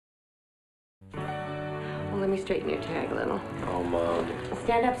let me straighten your tag a little. Oh, Mom.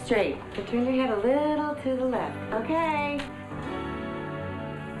 Stand up straight. And turn your head a little to the left. Okay.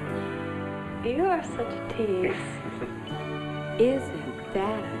 You are such a tease. Isn't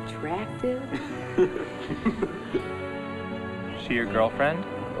that attractive? She your girlfriend?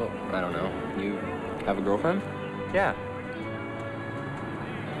 Oh, I don't know. You have a girlfriend? Yeah.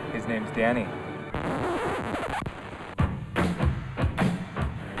 His name's Danny.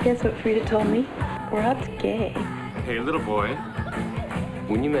 Guess what Frida told me? Rob's gay. Hey, little boy.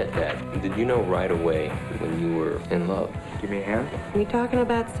 When you met Dad, did you know right away when you were in love? Give me a hand. Are you talking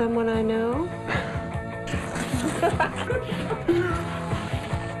about someone I know?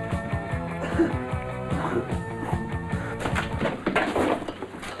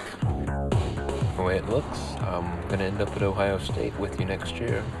 The way it looks, I'm gonna end up at Ohio State with you next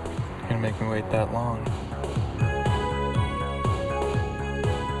year. You're gonna make me wait that long.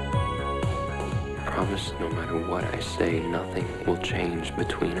 Promise, no matter what I say, nothing will change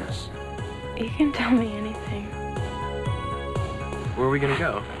between us. You can tell me anything. Where are we gonna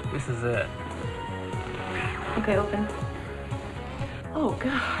go? This is it. Okay, open. Oh,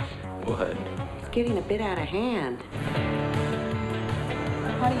 God. What? It's getting a bit out of hand.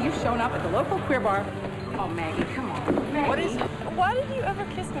 Honey, you've shown up at the local queer bar. Oh, Maggie, come on. Maggie. What is it? Why did you ever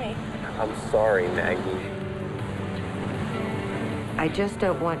kiss me? I'm sorry, Maggie. I just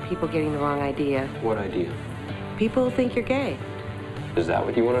don't want people getting the wrong idea. What idea? People think you're gay. Is that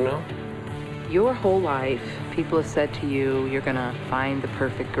what you want to know? Your whole life, people have said to you, you're gonna find the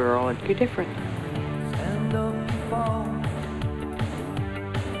perfect girl, and you're different.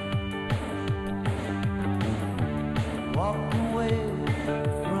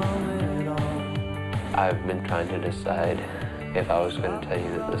 I've been trying to decide if I was going to tell you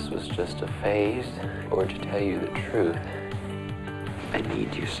that this was just a phase or to tell you the truth. I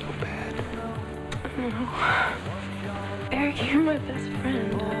need you so bad. No. Eric, you're my best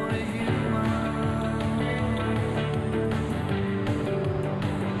friend.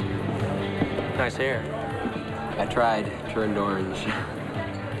 Nice hair. I tried. Turned orange.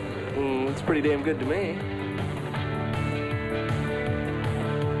 It's pretty damn good to me.